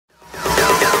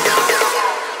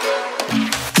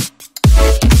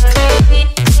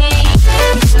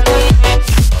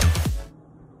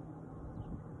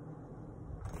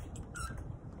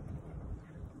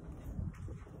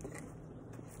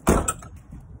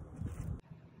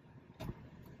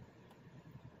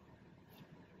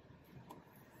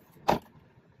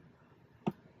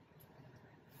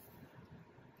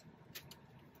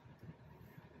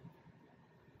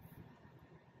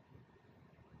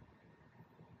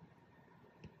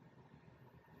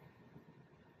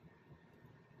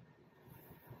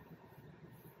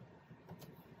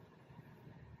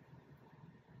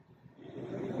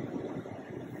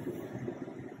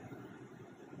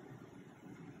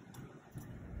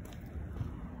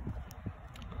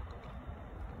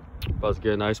About to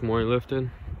get a nice morning lifting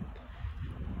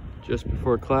just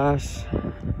before class.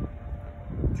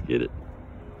 Let's get it.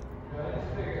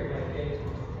 Let's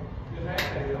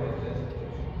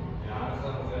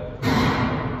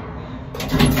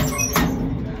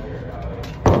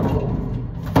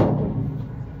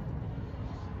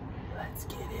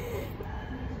get it.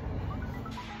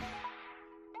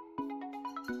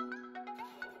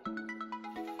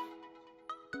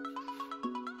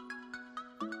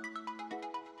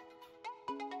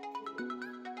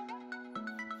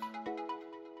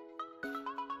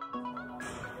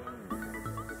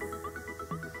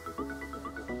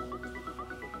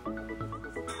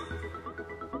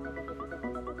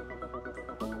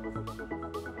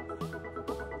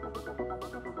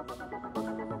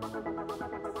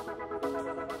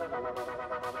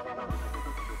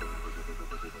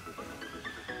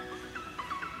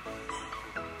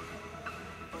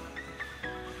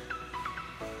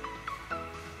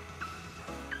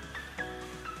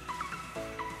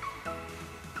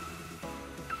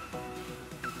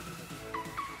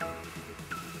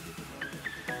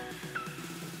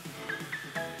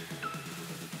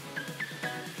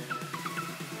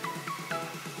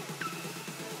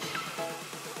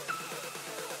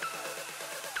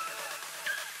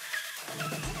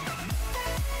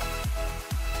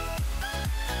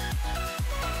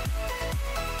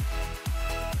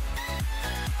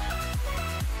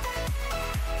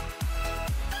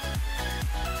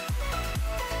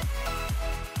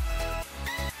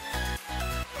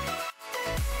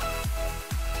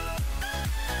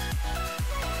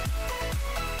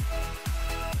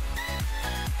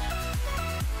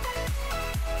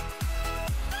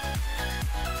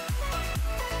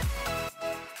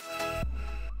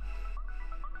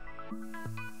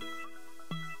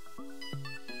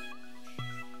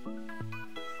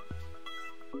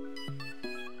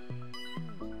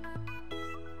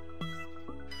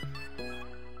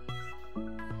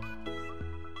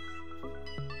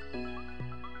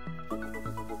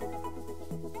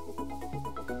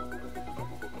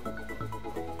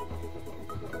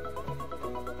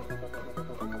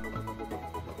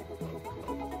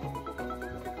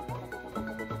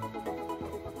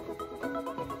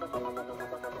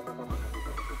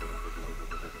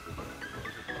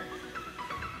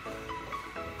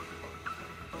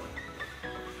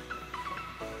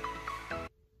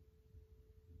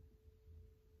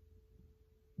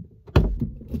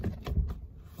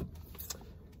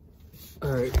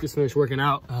 All right, just finished working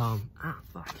out. About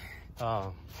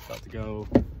to go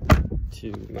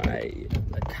to my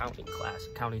accounting class,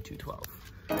 accounting 212.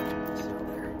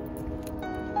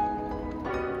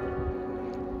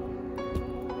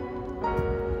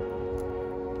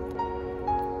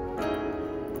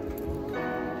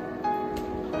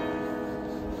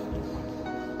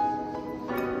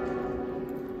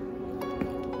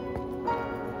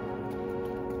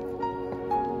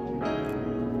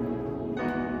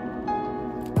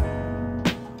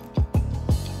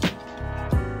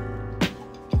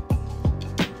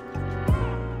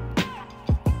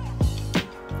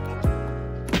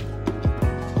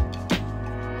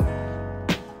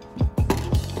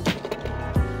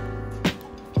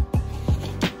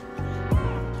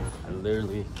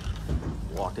 Literally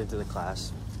walked into the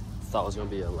class, thought it was gonna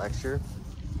be a lecture.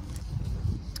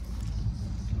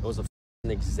 It was a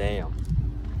exam.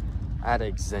 I had an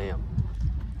exam.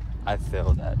 I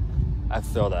failed that. I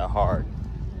failed that hard.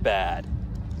 Bad.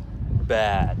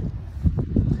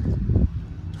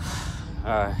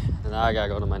 Alright, and now I gotta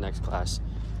go to my next class,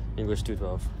 English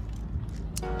 212.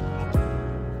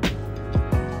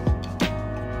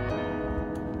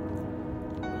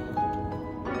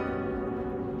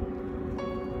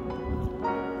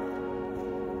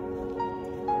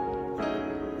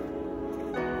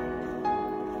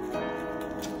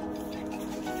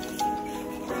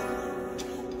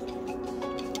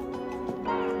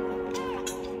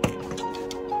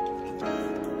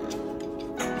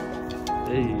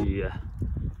 Hey,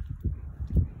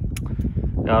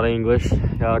 got out of English,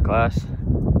 got out of class.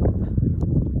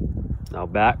 Now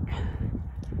back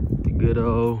to good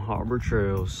old Harbor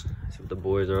Trails. See what the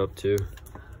boys are up to.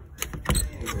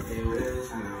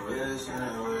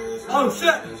 Oh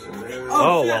shit!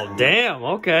 Oh well, damn.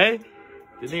 Okay.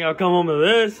 You think I'll come home to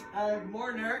this? Good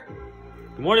morning, Eric.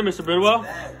 Good morning, Mr. Bidwell.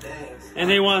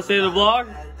 Anything you want to say to the vlog?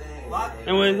 What?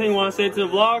 Anything you want to say to the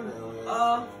vlog?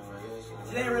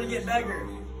 Today we're gonna get bigger.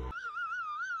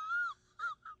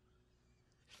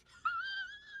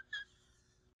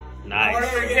 Nice. Or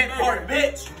we're gonna get pork,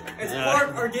 bitch. It's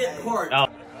pork or get pork. Oh.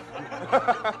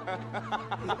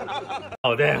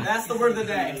 Oh damn. That's the word of the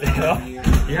day.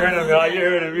 You heard him, y'all. You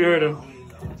heard him.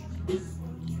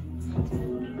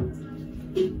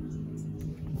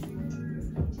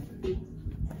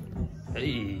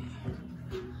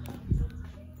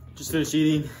 Just finished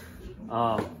eating.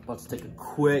 About to take a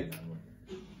quick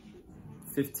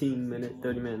 15-minute,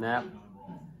 30-minute nap.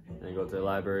 And then go to the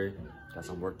library. Got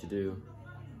some work to do.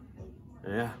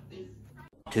 And yeah.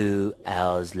 2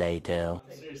 hours later.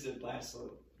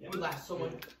 We laughed so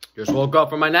much. Just woke up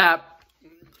from my nap.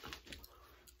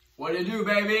 What do you do,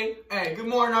 baby? Hey, good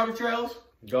morning, arbitrals.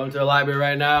 Going to the library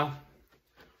right now.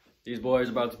 These boys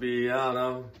are about to be, I don't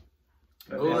know.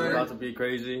 They're about to be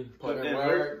crazy. Putting in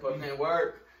work. Putting in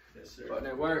work. Yes, sir. Putting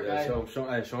in work, Yeah,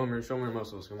 hey. show me your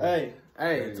muscles. Come on. Hey,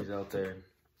 hey. He's out there.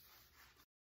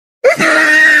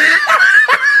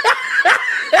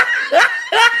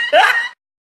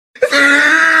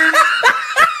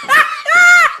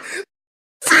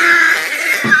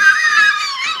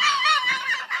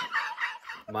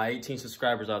 My 18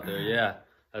 subscribers out there, yeah.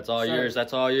 That's all yours.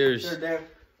 That's all yours. Sure, Dan.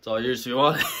 It's all yours if you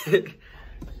want it.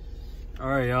 All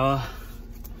right, y'all.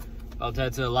 About to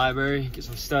head to the library, get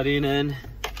some studying in,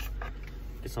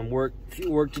 get some work, a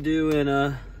few work to do,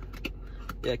 and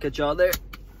yeah, catch y'all there.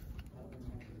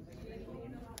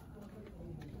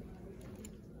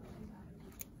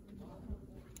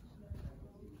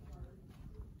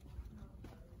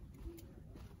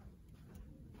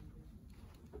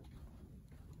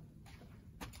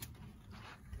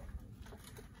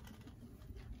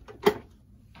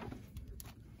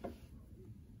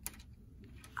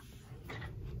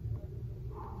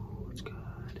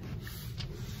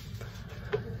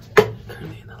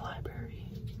 In the library.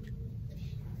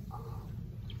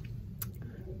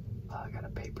 I got a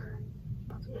paper.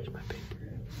 About to finish my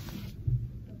paper.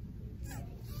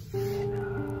 And,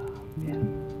 yeah.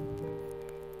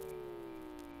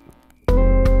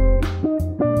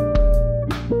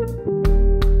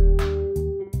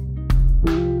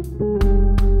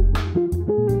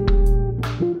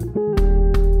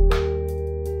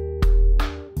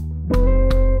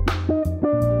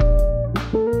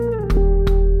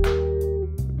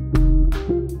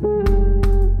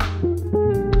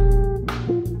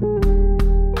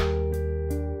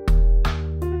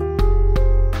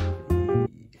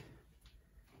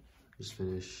 Just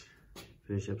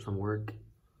finish up some work.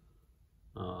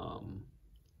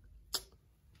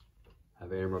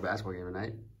 Have an more basketball game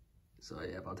tonight. So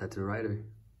yeah, about to head to the writer.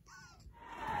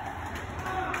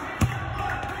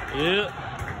 Yeah.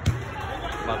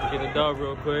 About to get a dub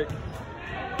real quick.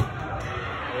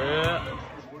 Yeah.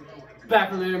 Back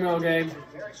from the intramural game.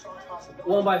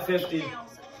 Won by 50.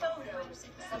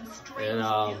 And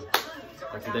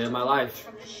that's the day of my life.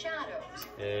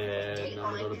 And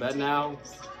I'm gonna go to bed now.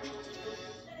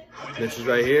 Mitch is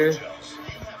right here.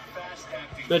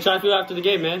 Mitch, how do you feel after the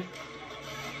game, man?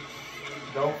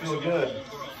 Don't feel good.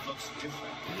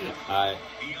 Alright,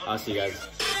 I'll see you guys.